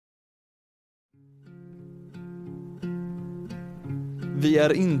vi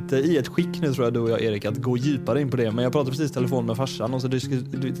är inte i ett skick nu tror jag du och jag Erik att gå djupare in på det. Men jag pratade precis i telefon med farsan och så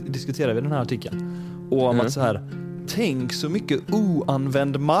diskuterade vi den här artikeln. Och om att så här, tänk så mycket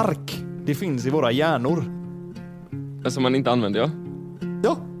oanvänd mark det finns i våra hjärnor. Som man inte använder, ja?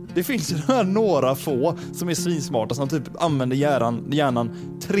 Ja, det finns ju här några få som är svinsmarta som typ använder hjärnan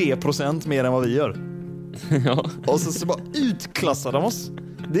 3% mer än vad vi gör. Ja. Och så bara utklassar de oss.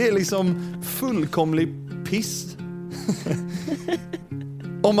 Det är liksom fullkomlig piss.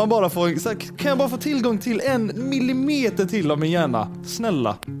 Om man bara får så här, kan jag bara få tillgång till 1 millimeter till av min hjärna,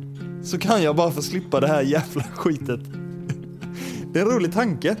 snälla, så kan jag bara få slippa det här jävla skitet. Det är en rolig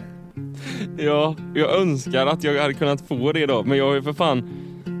tanke. Ja, jag önskar att jag hade kunnat få det då. Men jag har ju för fan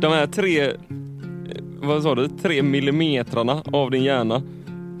de här 3 millimetrarna av din hjärna.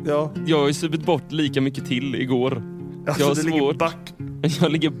 Ja. Jag har ju supit bort lika mycket till igår. Alltså, jag har du ligger back.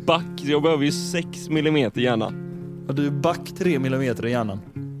 Jag ligger back, jag behöver ju 6 millimeter hjärna. Ja, du är back 3 millimeter i hjärnan.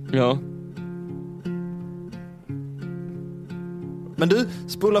 Ja. Men du,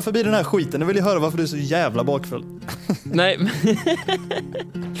 spola förbi den här skiten. Nu vill jag höra varför du är så jävla bakfull. Nej.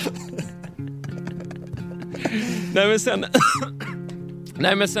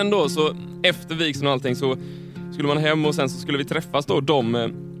 Nej men sen då så efter vigseln och allting så skulle man hem och sen så skulle vi träffas då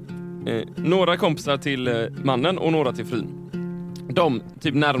några kompisar till mannen och några till frun. De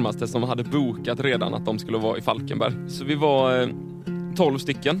typ närmaste som hade bokat redan att de skulle vara i Falkenberg. Så vi var 12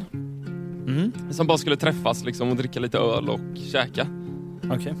 stycken. Som bara skulle träffas liksom och dricka lite öl och käka.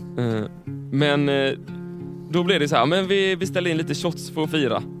 Okej. Men då blev det så här, men vi ställde in lite shots för att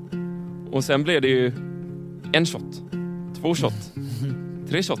fira. Och sen blev det ju 1 shot, 2 shot,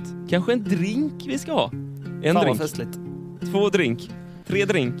 3 shot, kanske en drink vi ska ha. En Fan, drink, festligt. 2 drink, 3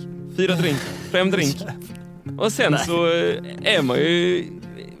 drink, 4 drink, 5 drink. Och sen så är man ju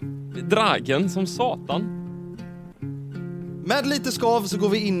dragen som satan. Med lite skav så går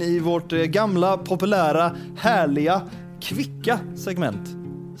vi in i vårt gamla, populära, härliga, kvicka segment.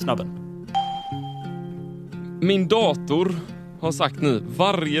 Snabben. Min dator har sagt nu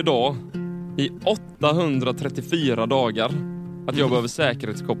varje dag i 834 dagar att jag behöver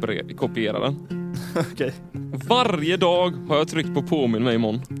säkerhetskopiera den. Okej. Varje dag har jag tryckt på påminn mig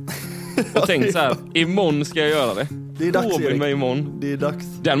imorgon. Och tänkt så här, imorgon ska jag göra det. Det är dags, påminn Erik. mig imorgon. Det är dags.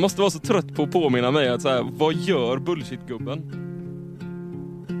 Den måste vara så trött på att påminna mig att så här, vad gör bullshit-gubben?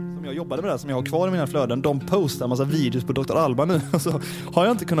 Som jag jobbade med det här, som jag har kvar i mina flöden, de postar en massa videos på Dr. Alban nu. Så har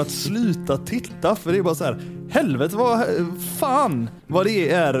jag inte kunnat sluta titta, för det är bara så här, helvete vad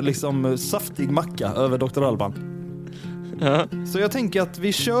det är liksom saftig macka över Dr. Alban. Ja. Så jag tänker att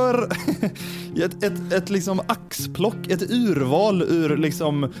vi kör ett liksom axplock, ett urval ur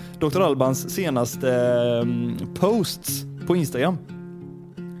liksom Dr. Albans senaste posts på Instagram.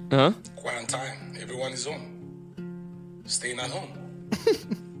 Ja. Quarantine, everyone is home. Staying at home.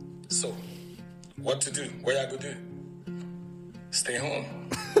 So, what to do? What I go do? Stay home.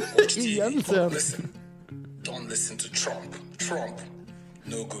 Watch TV. Don't listen to Trump. Trump,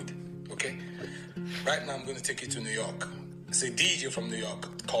 no good. Okay? Right now I'm going to take you to New York. It's a DJ from New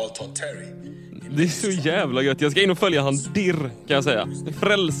York called Todd Terry. Det är så jävla gött. Jag ska in och följa han dirr, kan jag säga.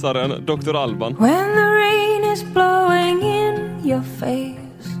 Frälsaren Dr. Alban. When the rain is blowing in your face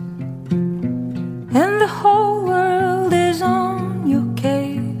and the whole world is on your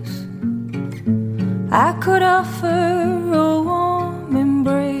case, I could offer a warm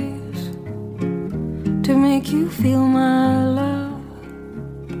embrace to make you feel my love.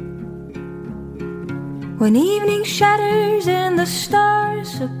 When evening shatters and the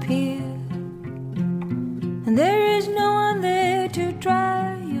stars appear and there is no one there to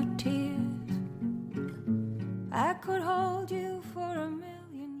dry your tears, I could hold you